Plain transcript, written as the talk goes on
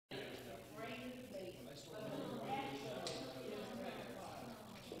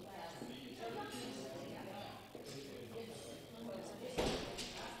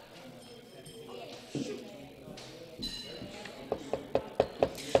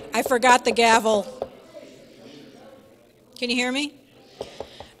I forgot the gavel. Can you hear me?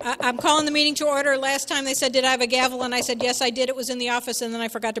 I'm calling the meeting to order. Last time they said, did I have a gavel? And I said, yes, I did. It was in the office, and then I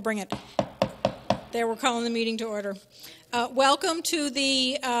forgot to bring it. There, we're calling the meeting to order. Welcome to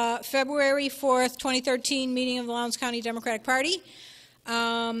the February 4th, 2013 meeting of the Lowndes County Democratic Party.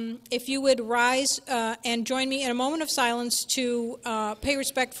 If you would rise and join me in a moment of silence to pay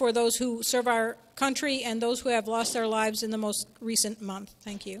respect for those who serve our country and those who have lost their lives in the most recent month.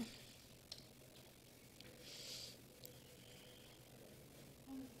 Thank you.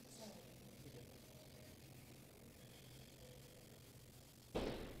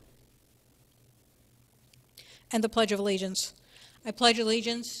 And the Pledge of Allegiance. I pledge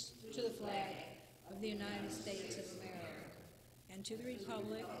allegiance to the flag of the United States of America and to the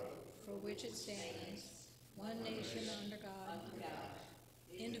republic for which it stands, one nation under God,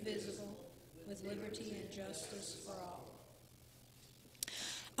 indivisible, with liberty and justice for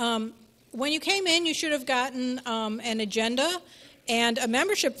all. When you came in, you should have gotten an agenda and a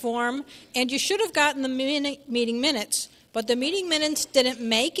membership form, and you should have gotten the meeting minutes. But the meeting minutes didn't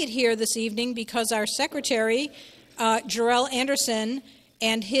make it here this evening because our secretary, Jarrell Anderson,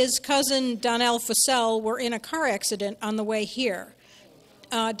 and his cousin, Donnell Fussell, were in a car accident on the way here.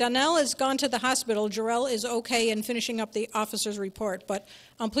 Donnell has gone to the hospital. Jarrell is okay in finishing up the officer's report. But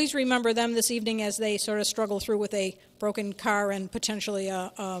please remember them this evening as they sort of struggle through with a broken car and potentially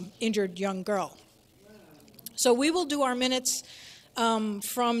an injured young girl. So we will do our minutes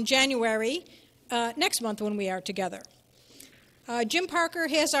from January next month when we are together. Jim Parker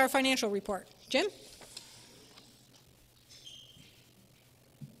has our financial report. Jim?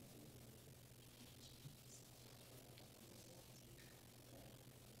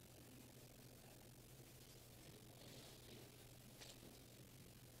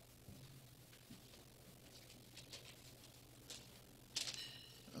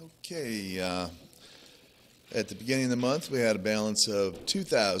 Okay. At the beginning of the month, we had a balance of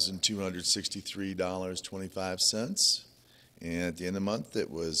 $2,263.25. And at the end of the month,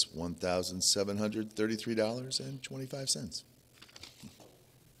 it was $1,733.25.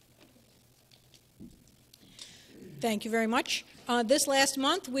 Thank you very much. This last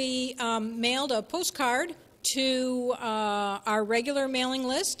month, we mailed a postcard to our regular mailing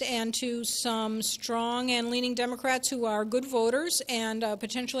list and to some strong and leaning Democrats who are good voters and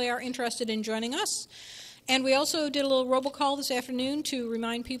potentially are interested in joining us. And we also did a little robocall this afternoon to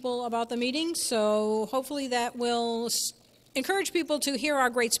remind people about the meeting, so hopefully that will encourage people to hear our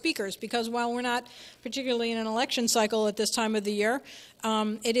great speakers, because while we're not particularly in an election cycle at this time of the year,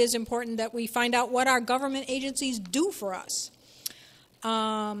 it is important that we find out what our government agencies do for us.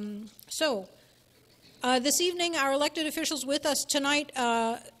 This evening, our elected officials with us tonight,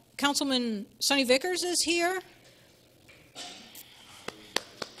 Councilman Sonny Vickers is here.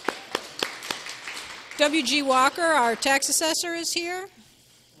 W.G. Walker, our tax assessor, is here.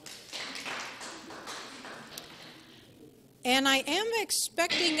 And I am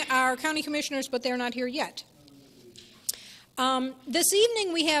expecting our county commissioners, but they're not here yet. This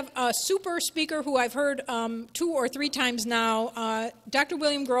evening we have a super speaker who I've heard 2 or 3 times now, Dr.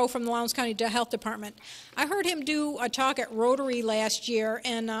 William Groh from the Lowndes County Health Department. I heard him do a talk at Rotary last year,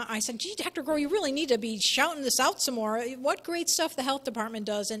 and I said, gee, Dr. Groh, you really need to be shouting this out some more. What great stuff the health department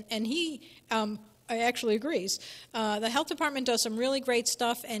does, and he actually agrees. The health department does some really great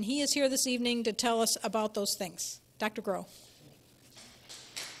stuff, and he is here this evening to tell us about those things. Dr. Groh.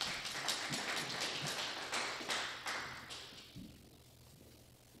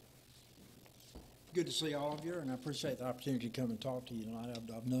 Good to see all of you, and I appreciate the opportunity to come and talk to you tonight.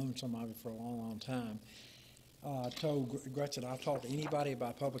 I've known some of you for a long, long time. I told Gretchen I'll talk to anybody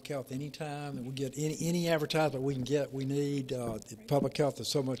about public health anytime, and we get any advertisement we can get. We need public health is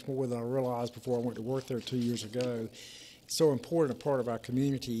so much more than I realized before I went to work there 2 years ago. It's so important a part of our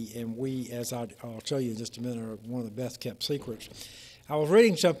community, and we, as I'll show you in just a minute, are one of the best kept secrets. I was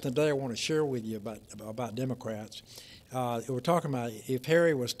reading something today I want to share with you about Democrats. We're talking about if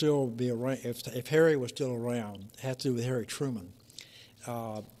Harry was still around, it had to do with Harry Truman.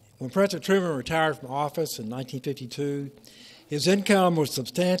 When President Truman retired from office in 1952, his income was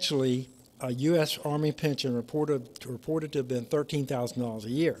substantially a U.S. Army pension reported to have been $13,000 a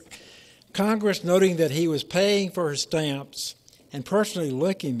year. Congress, noting that he was paying for his stamps and personally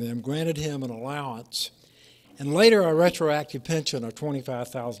licking them, granted him an allowance and later a retroactive pension of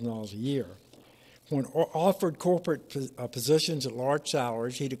 $25,000 a year. When offered corporate positions at large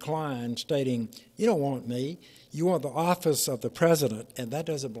salaries, he declined, stating, "You don't want me. You want the office of the president, and that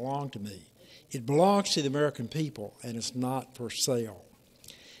doesn't belong to me. It belongs to the American people, and it's not for sale."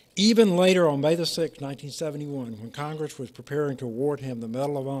 Even later, on May the 6th, 1971, when Congress was preparing to award him the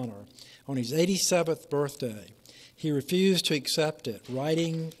Medal of Honor on his 87th birthday, he refused to accept it,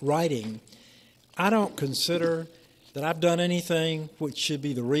 writing, "I don't consider that I've done anything which should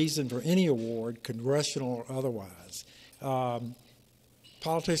be the reason for any award, congressional or otherwise."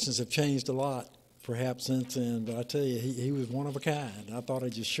 Politicians have changed a lot, perhaps, since then, but I tell you, he was one of a kind. I thought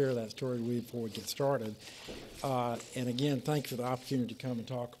I'd just share that story with you before we get started. And again, thank you for the opportunity to come and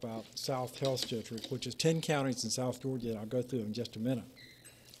talk about South Health District, which is 10 counties in South Georgia, and I'll go through in just a minute.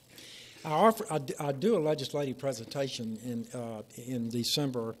 I do a legislative presentation in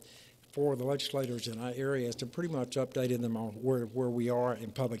December for the legislators in our areas to pretty much update them on where we are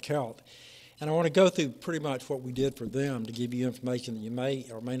in public health. And I want to go through pretty much what we did for them to give you information that you may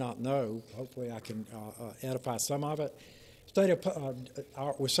or may not know. Hopefully I can edify some of it.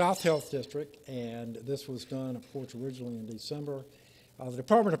 With South Health District, and this was done, of course, originally in December. The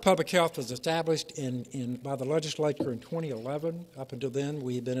Department of Public Health was established by the legislature in 2011. Up until then,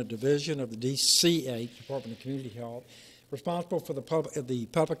 we had been a division of the DCH, Department of Community Health, responsible for the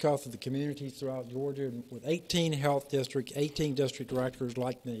public health of the communities throughout Georgia, with 18 health districts, 18 district directors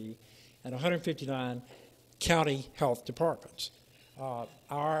like me, and 159 county health departments.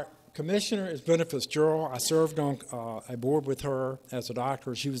 Our commissioner is Brenda Fitzgerald. I served on a board with her as a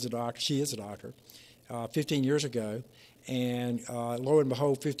doctor. She is a doctor, 15 years ago. And lo and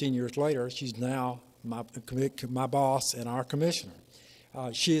behold, 15 years later, she's now my boss and our commissioner.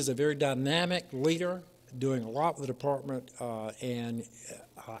 She is a very dynamic leader, doing a lot with the department and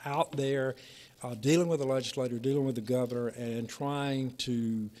out there dealing with the legislator, dealing with the governor, and trying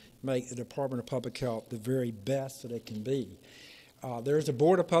to make the Department of Public Health the very best that it can be. There's a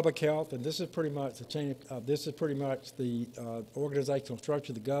Board of Public Health, and this is pretty much the organizational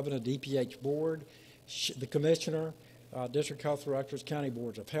structure: the governor, DPH board, the commissioner, district health directors, county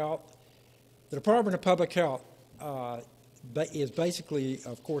boards of health. The Department of Public Health is basically,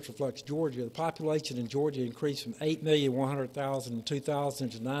 of course, reflects Georgia. The population in Georgia increased from 8,100,000 in 2000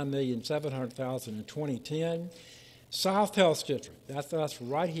 to 9,700,000 in 2010. South Health District, that's us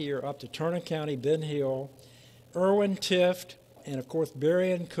right here up to Turner County, Ben Hill, Irwin, Tift, and of course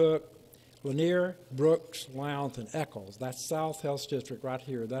Berrien, Cook, Lanier, Brooks, Lowndes, and Eccles. That's South Health District right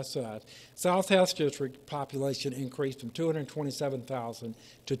here. That's us. South Health District population increased from 227,000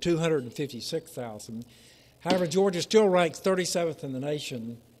 to 256,000. However, Georgia still ranks 37th in the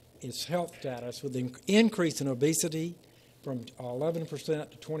nation, its health status, with an increase in obesity from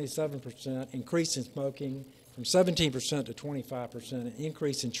 11% to 27%, increase in smoking from 17% to 25%, an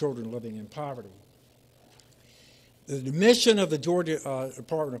increase in children living in poverty. The mission of the Georgia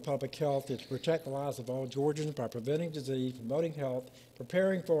Department of Public Health is to protect the lives of all Georgians by preventing disease, promoting health,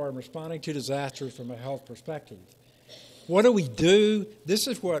 preparing for and responding to disasters from a health perspective. What do? This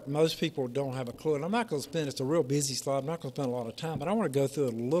is what most people don't have a clue. And I'm not going to spend, it's a real busy slide, I'm not going to spend a lot of time, but I want to go through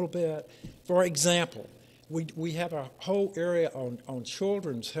it a little bit. For example, we have a whole area on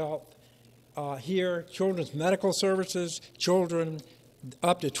children's health here, children's medical services, children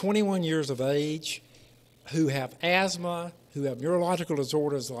up to 21 years of age who have asthma, who have neurological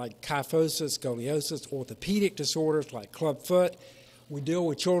disorders like kyphosis, scoliosis, orthopedic disorders like clubfoot. We deal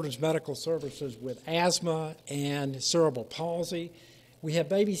with children's medical services with asthma and cerebral palsy. We have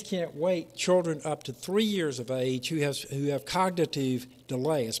Babies Can't Wait, children up to 3 years of age who have cognitive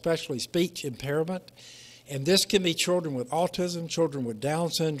delay, especially speech impairment. And this can be children with autism, children with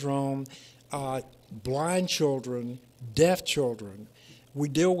Down syndrome, blind children, deaf children. We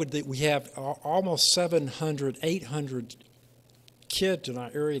have almost 700, 800 kids in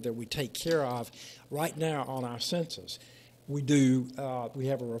our area that we take care of right now on our census. We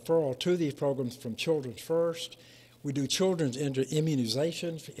have a referral to these programs from Children's First. We do children's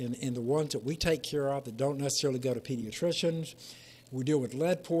immunizations in the ones that we take care of that don't necessarily go to pediatricians. We deal with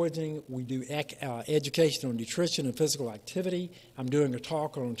lead poisoning. We do education on nutrition and physical activity. I'm doing a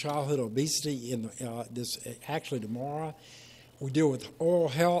talk on childhood obesity tomorrow. We deal with oral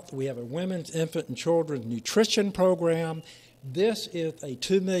health. We have a women's, infant, and children's nutrition program. This is a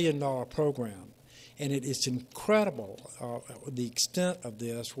 $2 million program, and it is incredible, the extent of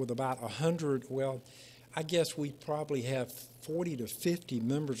this, with about 100, I guess we probably have 40 to 50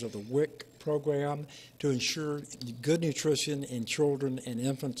 members of the WIC program to ensure good nutrition in children and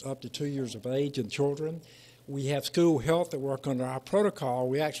infants up to 2 years of age and children. We have school health that work under our protocol.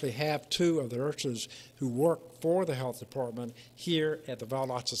 We actually have 2 of the nurses who work for the health department here at the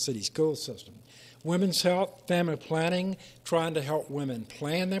Valdosta City School System. Women's health, family planning, trying to help women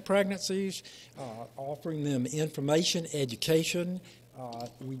plan their pregnancies, offering them information, education,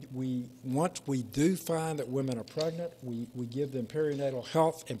 Once we do find that women are pregnant, we give them perinatal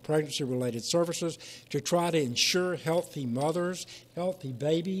health and pregnancy-related services to try to ensure healthy mothers, healthy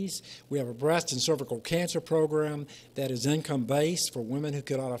babies. We have a breast and cervical cancer program that is income-based for women who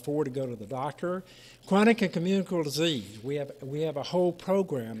cannot afford to go to the doctor. Chronic and communicable disease. We have a whole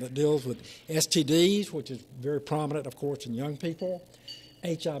program that deals with STDs, which is very prominent, of course, in young people.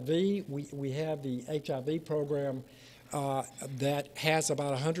 HIV. We have the HIV program that has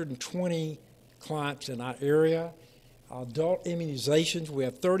about 120 clients in our area. Adult immunizations, we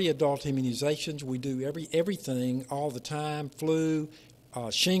have 30 adult immunizations. We do everything all the time, flu,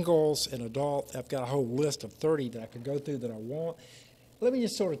 shingles, and adult. I've got a whole list of 30 that I could go through that I want. Let me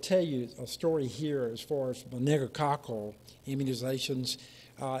just sort of tell you a story here as far as meningococcal immunizations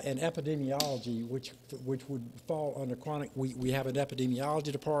and epidemiology, which would fall under chronic. We have an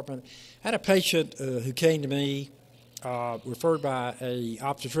epidemiology department. I had a patient who came to me, referred by a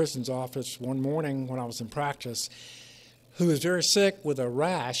obstetrician's office one morning when I was in practice, who was very sick with a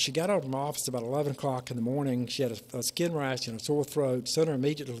rash. She got out of my office about 11 o'clock in the morning. She had a skin rash and a sore throat. Sent her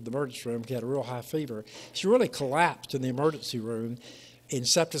immediately to the emergency room. She had a real high fever. She really collapsed in the emergency room in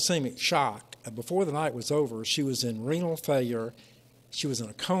septicemic shock. Before the night was over, she was in renal failure. She was in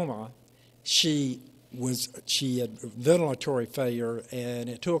a coma. She had ventilatory failure, and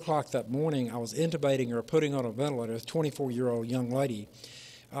at 2 o'clock that morning, I was intubating her, putting her on a ventilator, a 24-year-old young lady.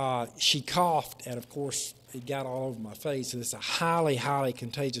 She coughed, and of course, it got all over my face. It's a highly, highly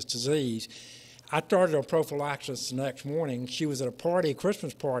contagious disease. I started on prophylaxis the next morning. She was at a party, a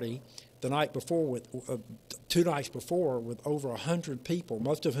Christmas party, the night before, with 2 nights before, with over 100 people,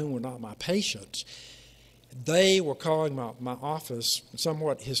 most of whom were not my patients. They were calling my office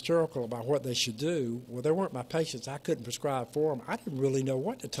somewhat hysterical about what they should do. Well, they weren't my patients. I couldn't prescribe for them. I didn't really know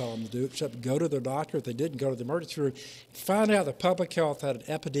what to tell them to do except go to their doctor. If they didn't, go to the emergency room. Find out that public health had an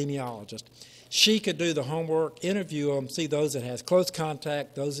epidemiologist. She could do the homework, interview them, see those that has close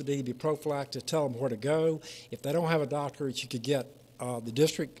contact, those that need to be prophylactic, tell them where to go. If they don't have a doctor, she could get the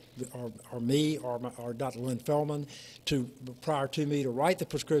district or me or Dr. Lynn Feldman prior to me to write the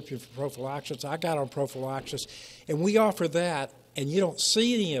prescription for prophylaxis. I got on prophylaxis, and we offer that, and you don't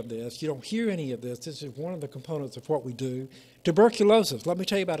see any of this. You don't hear any of this. This is one of the components of what we do. Tuberculosis. Let me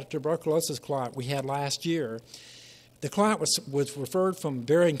tell you about a tuberculosis client we had last year. The client was referred from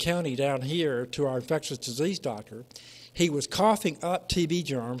Berrien County down here to our infectious disease doctor. He was coughing up TB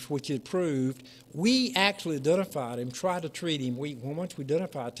germs, which had proved. We actually identified him, tried to treat him. Once we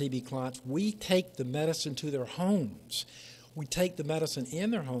identified TB clients, we take the medicine to their homes. We take the medicine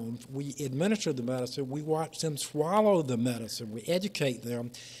in their homes. We administer the medicine. We watch them swallow the medicine. We educate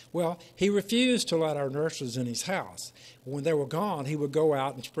them. Well, he refused to let our nurses in his house. When they were gone, he would go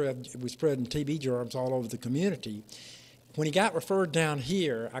out and spreading TB germs all over the community. When he got referred down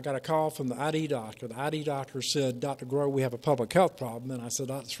here, I got a call from the ID doctor. The ID doctor said, Dr. Groh, we have a public health problem. And I said,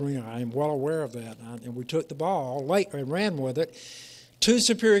 Dr. Serena, I am well aware of that. And we took the ball and ran with it. 2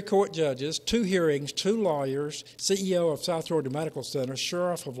 Superior Court judges, 2 hearings, 2 lawyers, CEO of South Georgia Medical Center,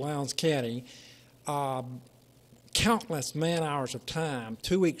 Sheriff of Lowndes County, countless man-hours of time.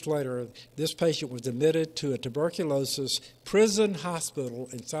 2 weeks later, this patient was admitted to a tuberculosis prison hospital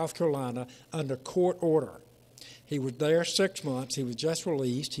in South Carolina under court order. He was there 6 months. He was just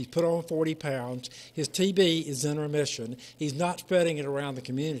released. He's put on 40 pounds. His TB is in remission. He's not spreading it around the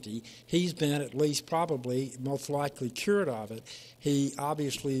community. He's been at least probably most likely cured of it. He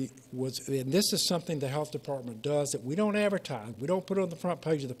obviously was, and this is something the health department does that we don't advertise. We don't put it on the front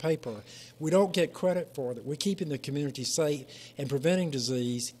page of the paper. We don't get credit for it. We're keeping the community safe and preventing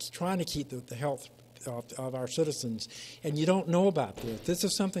disease, trying to keep the health of our citizens, and you don't know about this. This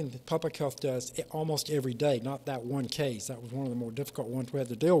is something that public health does almost every day, not that one case. That was one of the more difficult ones we had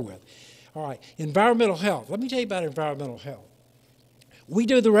to deal with. All right, environmental health. Let me tell you about environmental health. We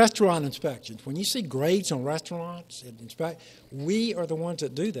do the restaurant inspections. When you see grades on restaurants, we are the ones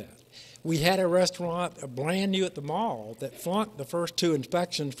that do that. We had a restaurant brand new at the mall that flunked the first 2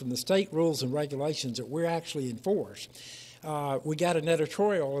 inspections from the state rules and regulations that we're actually enforce. We got an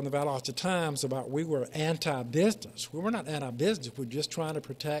editorial in the Valdosta Times about we were anti-business. We were not anti-business. We're just trying to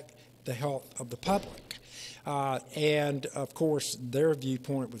protect the health of the public. And, of course, their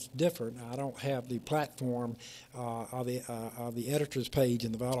viewpoint was different. I don't have the platform of the editor's page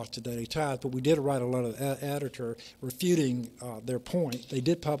in the Valdosta Daily Times, but we did write a letter to the editor refuting their point. They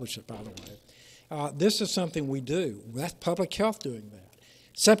did publish it, by the way. This is something we do. That's public health doing that.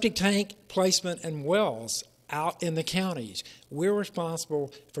 Septic tank placement and wells out in the counties. We're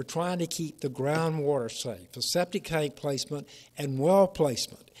responsible for trying to keep the groundwater safe, for septic tank placement and well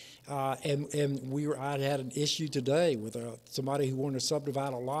placement. I had an issue today with somebody who wanted to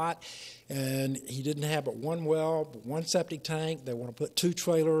subdivide a lot, and he didn't have but one well, but one septic tank. They want to put 2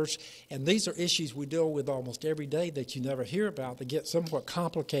 trailers, and these are issues we deal with almost every day that you never hear about. They get somewhat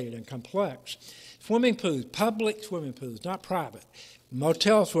complicated and complex. Swimming pools, public swimming pools, not private.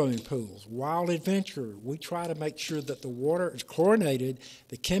 Motel swimming pools, wild adventure. We try to make sure that the water is chlorinated,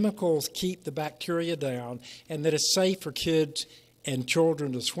 the chemicals keep the bacteria down, and that it's safe for kids and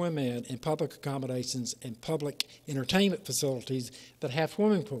children to swim in public accommodations and public entertainment facilities that have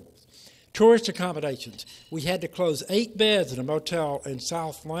swimming pools. Tourist accommodations. We had to close 8 beds in a motel in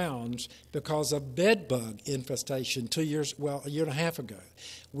South Lowndes because of bed bug infestation a year and a half ago.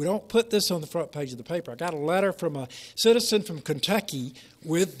 We don't put this on the front page of the paper. I got a letter from a citizen from Kentucky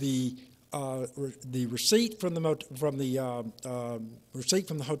with the receipt from the motel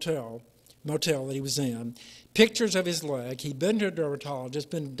that he was in, pictures of his leg. He'd been to a dermatologist,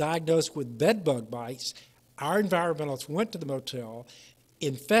 been diagnosed with bed bug bites. Our environmentalists went to the motel,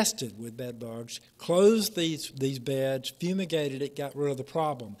 infested with bed bugs, closed these beds, fumigated it, got rid of the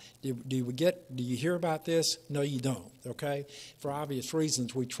problem. Do you hear about this? No, you don't, okay? For obvious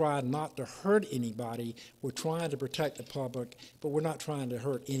reasons, we try not to hurt anybody. We're trying to protect the public, but we're not trying to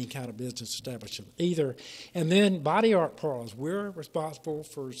hurt any kind of business establishment either. And then body art parlors. We're responsible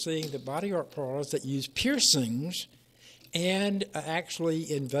for seeing the body art parlors that use piercings and actually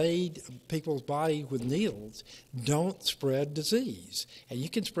invade people's body with needles don't spread disease. And you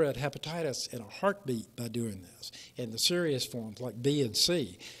can spread hepatitis in a heartbeat by doing this, in the serious forms like B and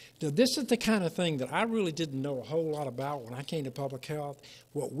C. Now, this is the kind of thing that I really didn't know a whole lot about when I came to public health.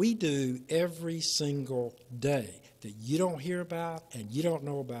 What we do every single day that you don't hear about and you don't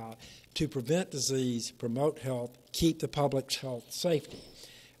know about to prevent disease, promote health, keep the public's health safety.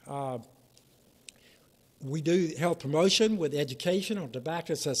 We do health promotion with education on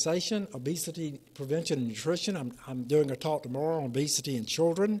tobacco cessation, obesity prevention and nutrition. I'm doing a talk tomorrow on obesity in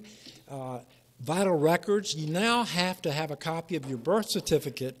children. Vital records. You now have to have a copy of your birth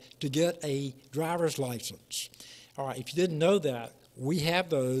certificate to get a driver's license. All right, if you didn't know that, we have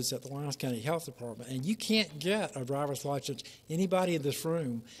those at the Lowndes County Health Department, and you can't get a driver's license, anybody in this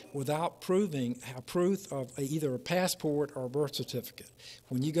room, without proving a proof of either a passport or a birth certificate.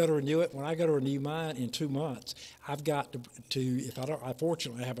 When you go to renew it, when I go to renew mine in 2 months, I've got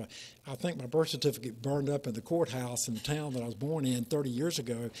fortunately I think my birth certificate burned up in the courthouse in the town that I was born in 30 years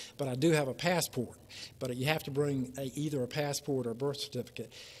ago, but I do have a passport. But you have to bring either a passport or a birth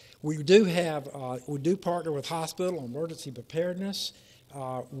certificate. We do partner with hospital on emergency preparedness.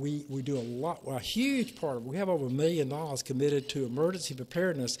 We do a huge part of it. We have over $1 million committed to emergency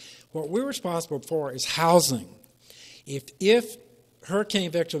preparedness. What we're responsible for is housing. If hurricane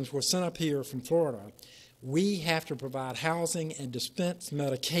victims were sent up here from Florida, we have to provide housing and dispense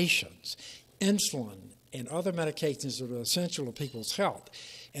medications, insulin, and other medications that are essential to people's health.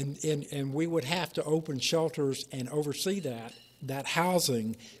 And we would have to open shelters and oversee that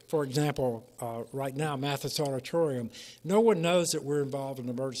housing. For example, right now, Mathis Auditorium, no one knows that we're involved in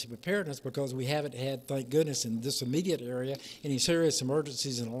emergency preparedness because we haven't had, thank goodness, in this immediate area, any serious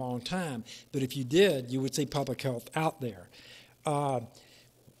emergencies in a long time. But if you did, you would see public health out there.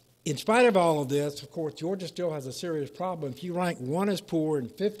 In spite of all of this, of course, Georgia still has a serious problem. If you rank 1 as poor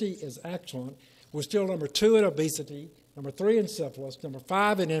and 50 as excellent, we're still number 2 in obesity, number 3 in syphilis, number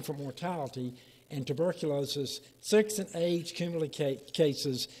 5 in infant mortality, and tuberculosis, 6 in AIDS cumulative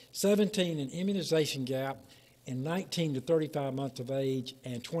cases, 17 in immunization gap, and 19 to 35 months of age,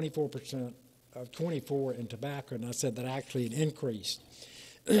 and 24% of 24 in tobacco. And I said that actually an increase.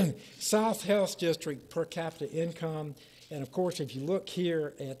 South Health District per capita income, and of course, if you look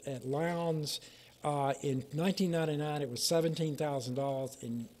here at Lowndes, in 1999 it was $17,000.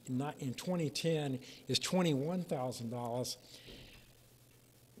 In 2010 is $21,000.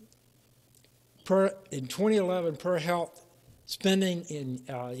 In 2011, per health spending in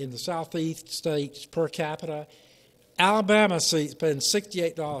the southeast states per capita, Alabama spends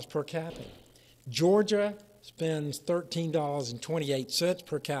 $68 per capita. Georgia spends $13.28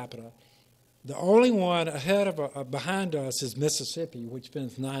 per capita. The only one behind us is Mississippi, which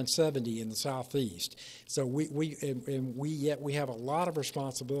spends $9.70 in the southeast. So we have a lot of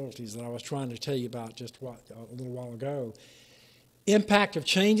responsibilities that I was trying to tell you about just a little while ago. Impact of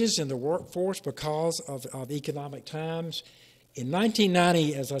changes in the workforce because of economic times. In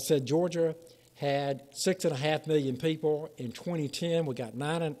 1990, as I said, Georgia had 6.5 million people. In 2010, we got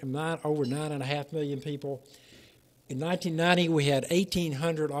over 9.5 million people. In 1990, we had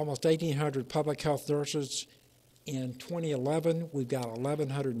almost 1,800 public health nurses. In 2011, we've got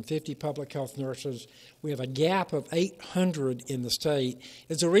 1,150 public health nurses. We have a gap of 800 in the state.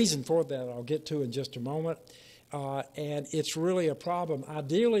 There's a reason for that I'll get to in just a moment. And it's really a problem.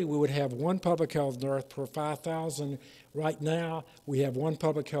 Ideally, we would have one public health nurse per 5,000. Right now, we have one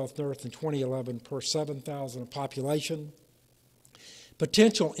public health nurse in 2011 per 7,000 of population.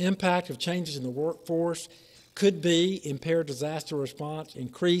 Potential impact of changes in the workforce could be impaired disaster response,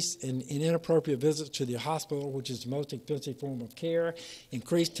 increase in inappropriate visits to the hospital, which is the most expensive form of care,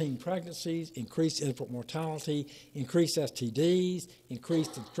 increased teen pregnancies, increased infant mortality, increased STDs,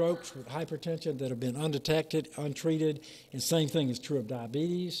 increased in strokes with hypertension that have been undetected, untreated, and same thing is true of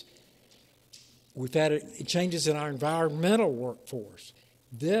diabetes. We've had changes in our environmental workforce.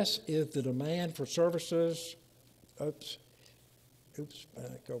 This is the demand for services. Go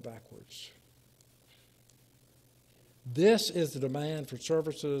backwards. This is the demand for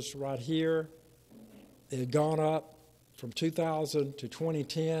services right here. It had gone up from 2000 to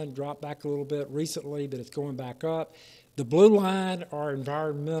 2010, dropped back a little bit recently, but it's going back up. The blue line are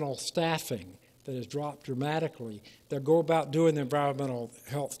environmental staffing that has dropped dramatically. They'll go about doing the environmental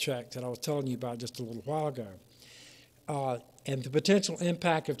health checks that I was telling you about just a little while ago. And the potential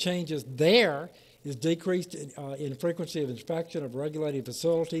impact of changes there is decreased in frequency of inspection of regulated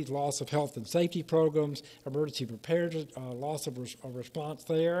facilities, loss of health and safety programs, emergency preparedness, loss of response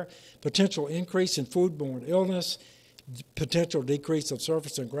there, potential increase in foodborne illness, potential decrease of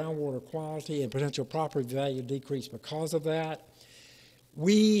surface and groundwater quality, and potential property value decrease because of that.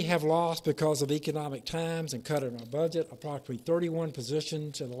 We have lost, because of economic times and cut in our budget, approximately 31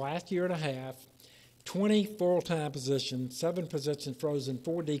 positions in the last year and a half, 20 full-time positions, 7 positions frozen,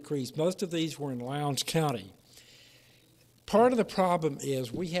 4 decreased. Most of these were in Lowndes County. Part of the problem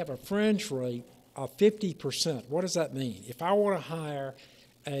is we have a fringe rate of 50%. What does that mean? If I want to hire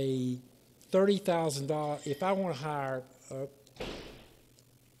a $30,000, if I want to hire,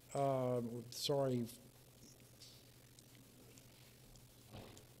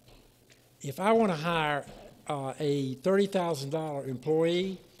 if I want to hire a $30,000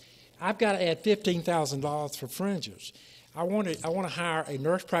 employee, I've got to add $15,000 for fringes. I want to hire a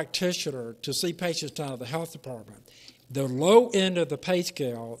nurse practitioner to see patients down at the health department. The low end of the pay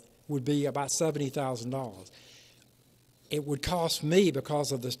scale would be about $70,000. It would cost me,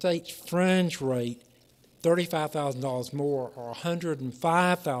 because of the state's fringe rate, $35,000 more or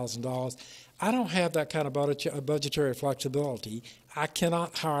 $105,000. I don't have that kind of budgetary flexibility. I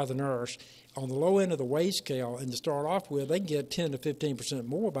cannot hire the nurse on the low end of the wage scale, and to start off with, they can get 10 to 15%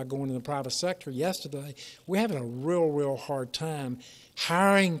 more by going in the private sector. Yesterday, we're having a real hard time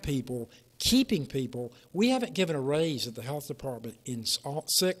hiring people, keeping people. We haven't given a raise at the health department in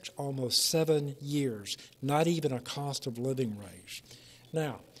 6, almost 7 years, not even a cost of living raise.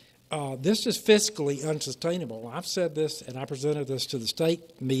 Now, this is fiscally unsustainable. I've said this, and I presented this to the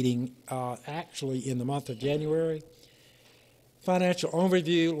state meeting actually in the month of January. Financial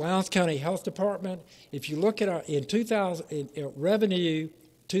overview, Lowndes County Health Department. If you look at our revenue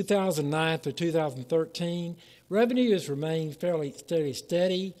 2009 through 2013, revenue has remained fairly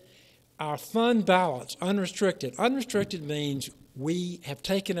steady. Our fund balance, unrestricted. Unrestricted means we have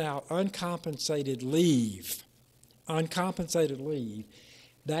taken out uncompensated leave. Uncompensated leave.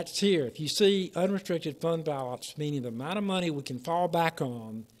 That's here. If you see unrestricted fund balance, meaning the amount of money we can fall back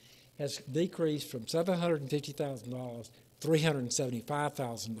on, has decreased from $750,000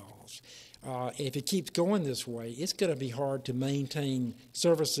 $375,000. If it keeps going this way, it's going to be hard to maintain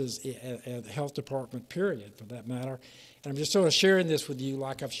services at the health department, period, for that matter. And I'm just sort of sharing this with you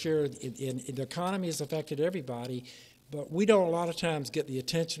like I've shared in the economy has affected everybody, but we don't a lot of times get the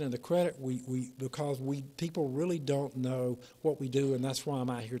attention and the credit because people really don't know what we do, and that's why I'm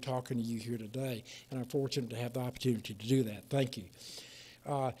out here talking to you here today, and I'm fortunate to have the opportunity to do that. Thank you.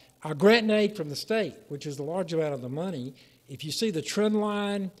 Our grant and aid from the state, which is the large amount of the money, if you see the trend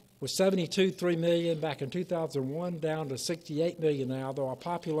line was $72.3 million back in 2001, down to $68 million now, though our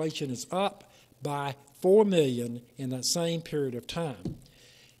population is up by 4 million in that same period of time.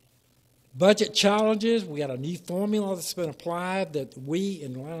 Budget challenges, we got a new formula that's been applied that we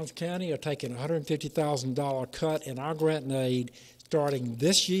in Lowndes County are taking a $150,000 cut in our grant and aid starting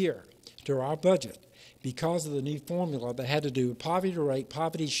this year to our budget because of the new formula that had to do with poverty rate,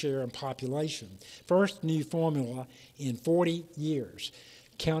 poverty share, and population. First new formula in 40 years.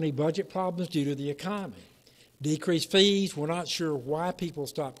 County budget problems due to the economy. Decreased fees, we're not sure why people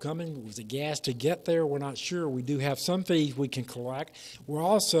stopped coming. Was it gas to get there? We're not sure. We do have some fees we can collect. We're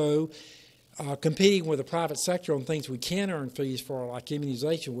also competing with the private sector on things we can earn fees for, like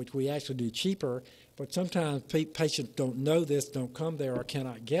immunization, which we actually do cheaper, but sometimes patients don't know this, don't come there, or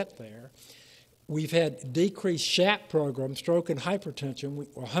cannot get there. We've had decreased SHAP program, stroke and hypertension.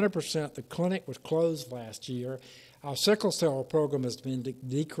 100% the clinic was closed last year. Our sickle cell program has been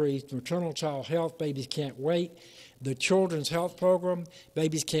decreased. Maternal child health, babies can't wait. The children's health program,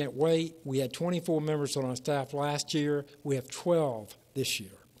 babies can't wait. We had 24 members on our staff last year. We have 12 this year.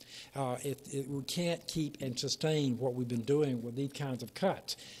 We can't keep and sustain what we've been doing with these kinds of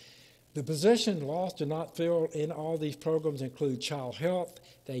cuts. The position lost and not filled in all these programs include child health,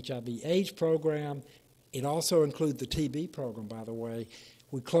 the HIV/AIDS program. It also includes the TB program, by the way.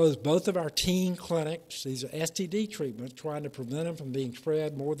 We closed both of our teen clinics. These are STD treatments, trying to prevent them from being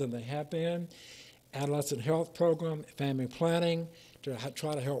spread more than they have been. Adolescent health program, family planning, to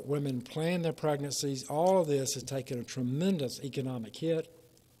try to help women plan their pregnancies. All of this has taken a tremendous economic hit.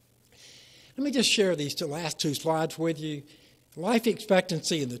 Let me just share these last two slides with you. Life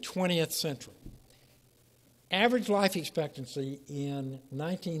expectancy in the 20th century. Average life expectancy in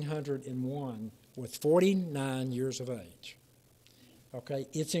 1901 was 49 years of age. Okay,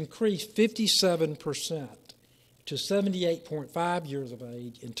 it's increased 57% to 78.5 years of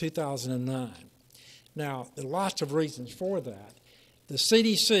age in 2009. Now, there are lots of reasons for that. The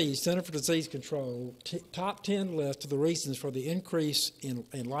CDC, Center for Disease Control, top 10 list of the reasons for the increase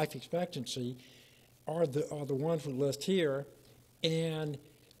in life expectancy are the ones we list here. And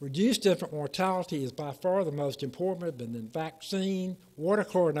reduced infant mortality is by far the most important, but then vaccine, water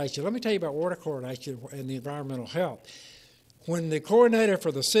chlorination. Let me tell you about water chlorination and the environmental health. When the chlorinator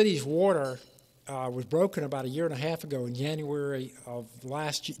for the city's water was broken about a year and a half ago in January of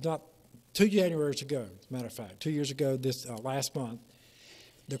last year, not 2 Januaries ago, as a matter of fact, 2 years ago this last month,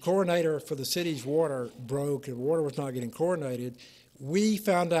 the chlorinator for the city's water broke and water was not getting chlorinated. We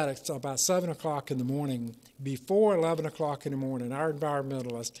found out at about 7 o'clock in the morning. Before 11 o'clock in the morning, our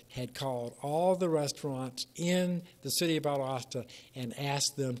environmentalist had called all the restaurants in the city of Valdosta and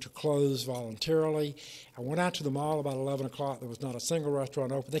asked them to close voluntarily. I went out to the mall about 11 o'clock. There was not a single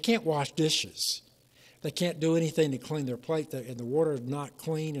restaurant open. They can't wash dishes. They can't do anything to clean their plate, and the water is not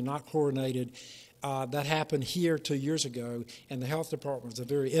clean and not chlorinated. That happened here 2 years ago, and the health department is a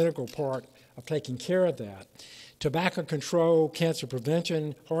very integral part of taking care of that. Tobacco control, cancer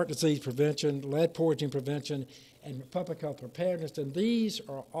prevention, heart disease prevention, lead poisoning prevention, and public health preparedness. And these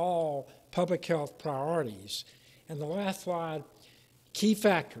are all public health priorities. And the last slide, key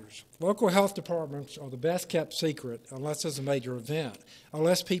factors. Local health departments are the best kept secret unless there's a major event,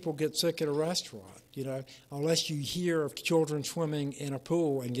 unless people get sick at a restaurant, unless you hear of children swimming in a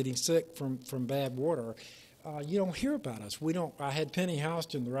pool and getting sick from bad water. You don't hear about us. I had Penny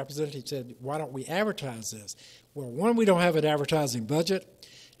Houston, the representative, said, why don't we advertise this? Well, one, we don't have an advertising budget.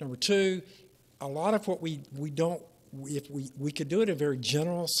 Number two, a lot of what we don't, if we could do it in a very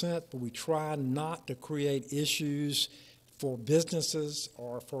general sense, but we try not to create issues for businesses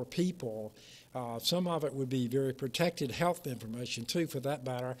or for people. Some of it would be very protected health information, too, for that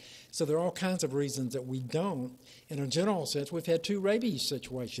matter. So there are all kinds of reasons that we don't. In a general sense, we've had 2 rabies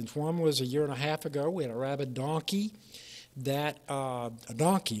situations. One was a year and a half ago. We had a rabid donkey that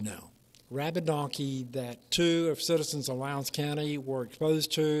 2 of citizens of Lowndes County were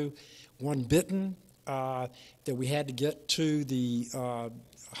exposed to, one bitten, that we had to get to the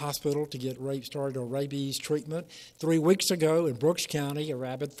hospital to get started on rabies treatment. 3 weeks ago in Brooks County, a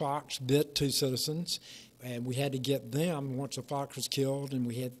rabid fox bit 2 citizens, and we had to get them, once the fox was killed and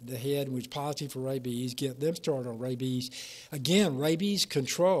we had the head was positive for rabies, get them started on rabies. Again, rabies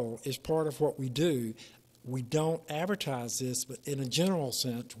control is part of what we do. We don't advertise this, but in a general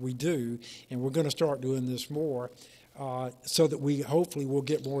sense, we do, and we're going to start doing this more. So that we hopefully will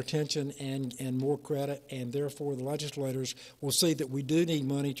get more attention and more credit, and therefore the legislators will see that we do need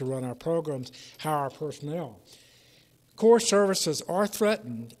money to run our programs, hire our personnel. Core services are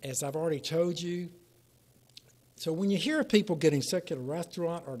threatened, as I've already told you. So when you hear of people getting sick at a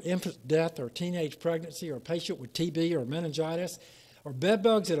restaurant, or an infant death, or teenage pregnancy, or a patient with TB or meningitis, or bed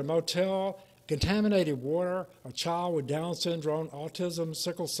bugs at a motel, contaminated water, a child with Down syndrome, autism,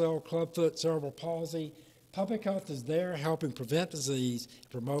 sickle cell, clubfoot, cerebral palsy, public health is there helping prevent disease,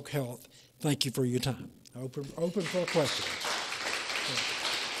 promote health. Thank you for your time. Open for questions.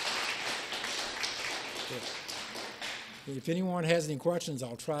 If anyone has any questions,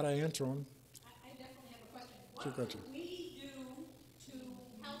 I'll try to answer them. I definitely have a question. What Gretchen. can we do to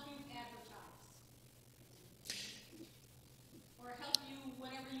help you advertise? Or help you,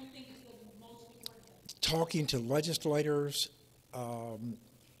 whatever you think is the most important thing? Talking to legislators,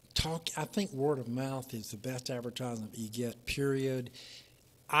 I think word of mouth is the best advertising you get, period.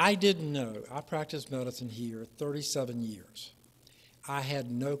 I didn't know. I practiced medicine here 37 years. I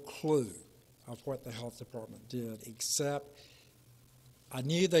had no clue of what the health department did, except I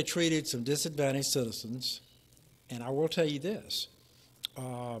knew they treated some disadvantaged citizens, and I will tell you this.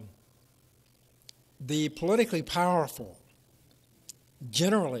 The politically powerful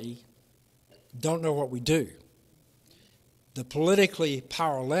generally don't know what we do. The politically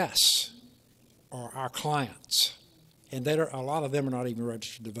powerless are our clients, and a lot of them are not even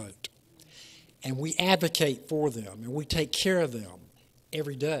registered to vote. And we advocate for them, and we take care of them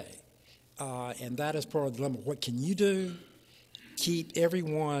every day. And that is part of the dilemma. What can you do? Keep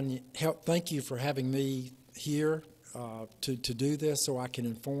everyone help. Thank you for having me here to do this, so I can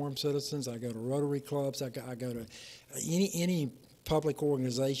inform citizens. I go to Rotary clubs. I go to any public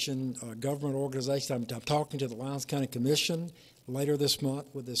organization, government organization. I'm talking to the Lowndes County Commission later this month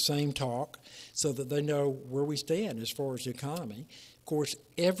with the same talk, so that they know where we stand as far as the economy. Of course,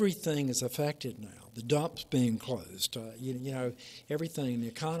 everything is affected now. The dumps being closed, everything in the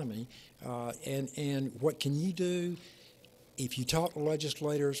economy. And what can you do? If you talk to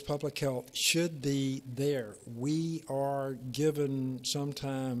legislators, public health should be there. We are given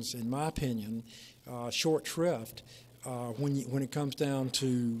sometimes, in my opinion, short shrift when it comes down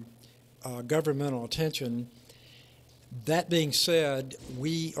to governmental attention. That being said,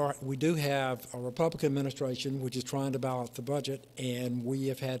 we do have a Republican administration which is trying to balance the budget, and we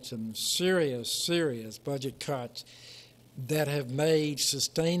have had some serious budget cuts that have made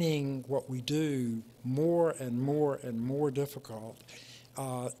sustaining what we do more and more difficult.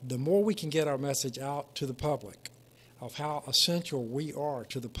 The more we can get our message out to the public of how essential we are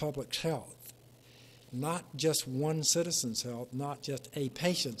to the public's health, not just one citizen's health, not just a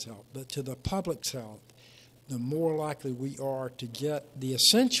patient's health, but to the public's health, the more likely we are to get the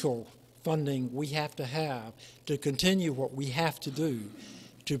essential funding we have to continue what we have to do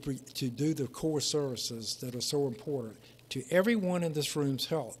to do the core services that are so important to everyone in this room's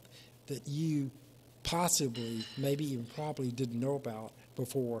health that you possibly, maybe even probably didn't know about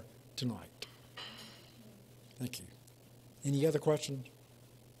before tonight. Thank you. Any other questions?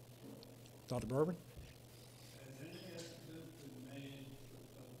 Dr. Bourbon?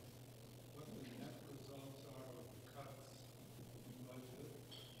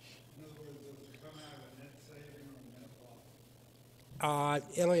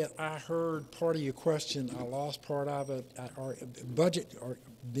 Elliot, I heard part of your question. I lost part of it. Our budget are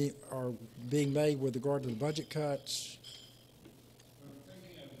being made with regard to the budget cuts. What I'm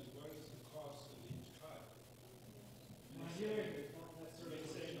thinking of is what is the cost of each cut? My hearing is not necessarily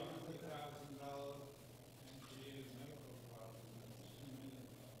saying $100,000 and create a medical problem. That's $2 million.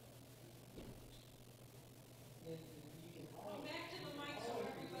 Come back to the mic so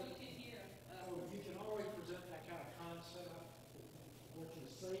everybody can hear. You can always present that kind of concept. What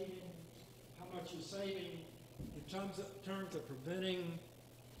you're saving, how much you're saving in terms of preventing,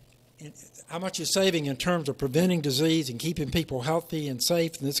 how much you're saving in terms of preventing disease and keeping people healthy and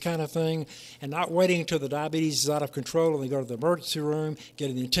safe and this kind of thing, and not waiting until the diabetes is out of control and they go to the emergency room, get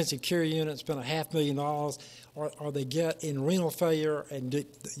in the intensive care unit, spend $500,000, or they get in renal failure and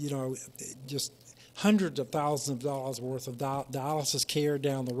just hundreds of thousands of dollars worth of dialysis care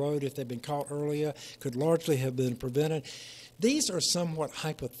down the road if they've been caught earlier, could largely have been prevented. These are somewhat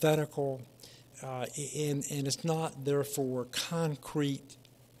hypothetical, and it's not, therefore, concrete.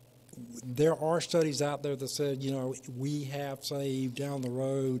 There are studies out there that said, we have saved down the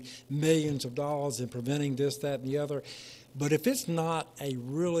road millions of dollars in preventing this, that, and the other. But if it's not a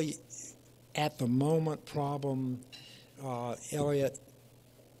really at-the-moment problem, Elliot,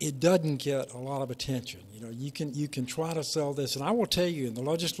 it doesn't get a lot of attention. You can try to sell this. And I will tell you, the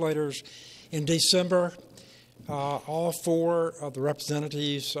legislators in December, all four of the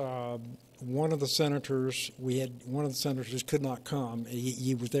representatives, one of the senators could not come.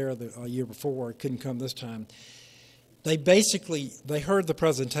 He was there the year before, couldn't come this time. They heard the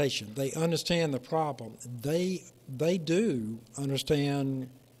presentation. They understand the problem. They do understand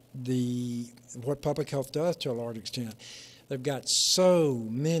what public health does to a large extent. They've got so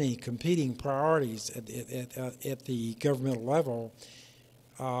many competing priorities at the governmental level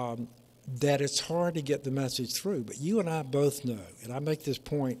that it's hard to get the message through. But you and I both know, and I make this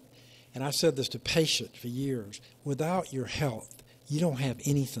point, and I've said this to patients for years, without your health, you don't have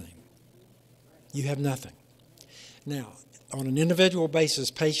anything. You have nothing. Now, on an individual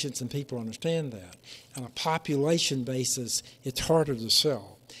basis, patients and people understand that. On a population basis, it's harder to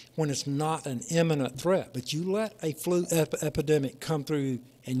sell when it's not an imminent threat. But you let a flu epidemic come through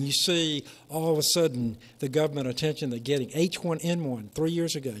and you see all of a sudden the government attention they're getting. H1N1, 3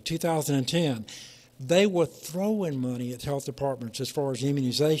 years ago, 2010, they were throwing money at health departments as far as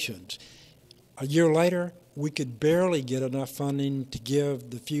immunizations. A year later, we could barely get enough funding to give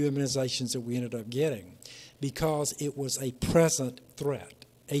the few immunizations that we ended up getting. because it was a present threat.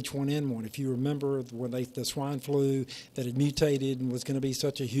 H1N1, if you remember when the swine flu that had mutated and was going to be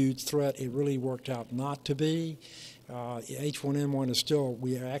such a huge threat, it really worked out not to be. H1N1 is still,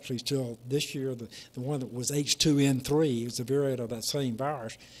 we are actually still, this year, the one that was H2N3 is a variant of that same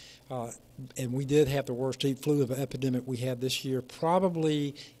virus. And we did have the worst flu epidemic we had this year,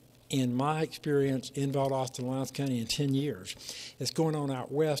 probably, in my experience, in Valdosta, Lowndes County in 10 years. It's going on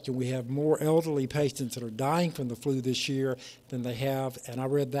out west, and we have more elderly patients that are dying from the flu this year than they have, and I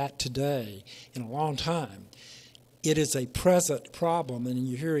read that today, in a long time. It is a present problem, and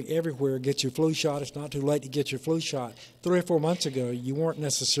you're hearing everywhere, get your flu shot. It's not too late to get your flu shot. 3 or 4 months ago, you weren't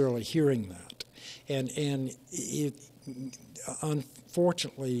necessarily hearing that. And it,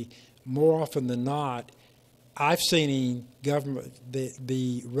 unfortunately, more often than not, I've seen government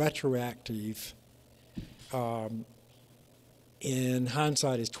be retroactive. In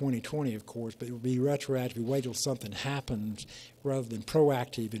hindsight, is 20/20, of course, but it would be retroactive. Wait till something happens rather than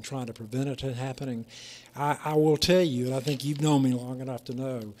proactive in trying to prevent it from happening. I will tell you, and I think you've known me long enough to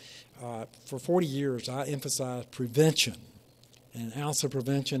know, for 40 years I emphasized prevention. An ounce of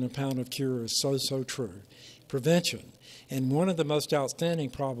prevention, a pound of cure is so true. Prevention. And one of the most outstanding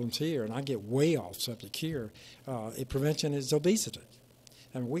problems here, and I get way off subject here, prevention is obesity.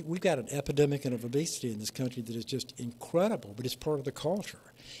 I mean, we've got an epidemic of obesity in this country that is just incredible, but it's part of the culture.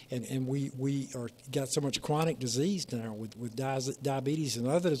 And we got so much chronic disease now with diabetes and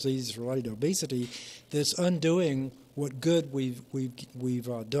other diseases related to obesity that's undoing what good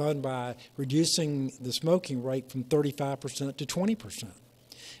we've done by reducing the smoking rate from 35% to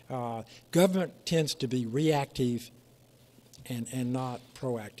 20%. Government tends to be reactive and not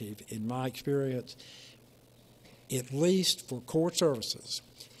proactive, in my experience. At least for court services,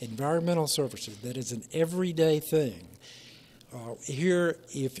 environmental services, that is an everyday thing. Here,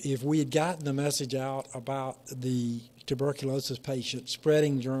 if we had gotten the message out about the tuberculosis patient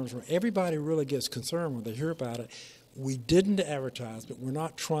spreading germs, where everybody really gets concerned when they hear about it, we didn't advertise, but we're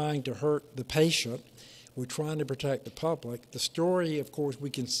not trying to hurt the patient. We're trying to protect the public. The story, of course, we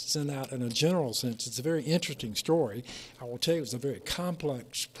can send out in a general sense. It's a very interesting story. I will tell you, it's a very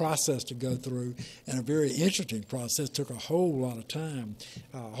complex process to go through and a very interesting process. It took a whole lot of time,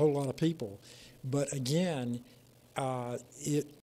 a whole lot of people. But again,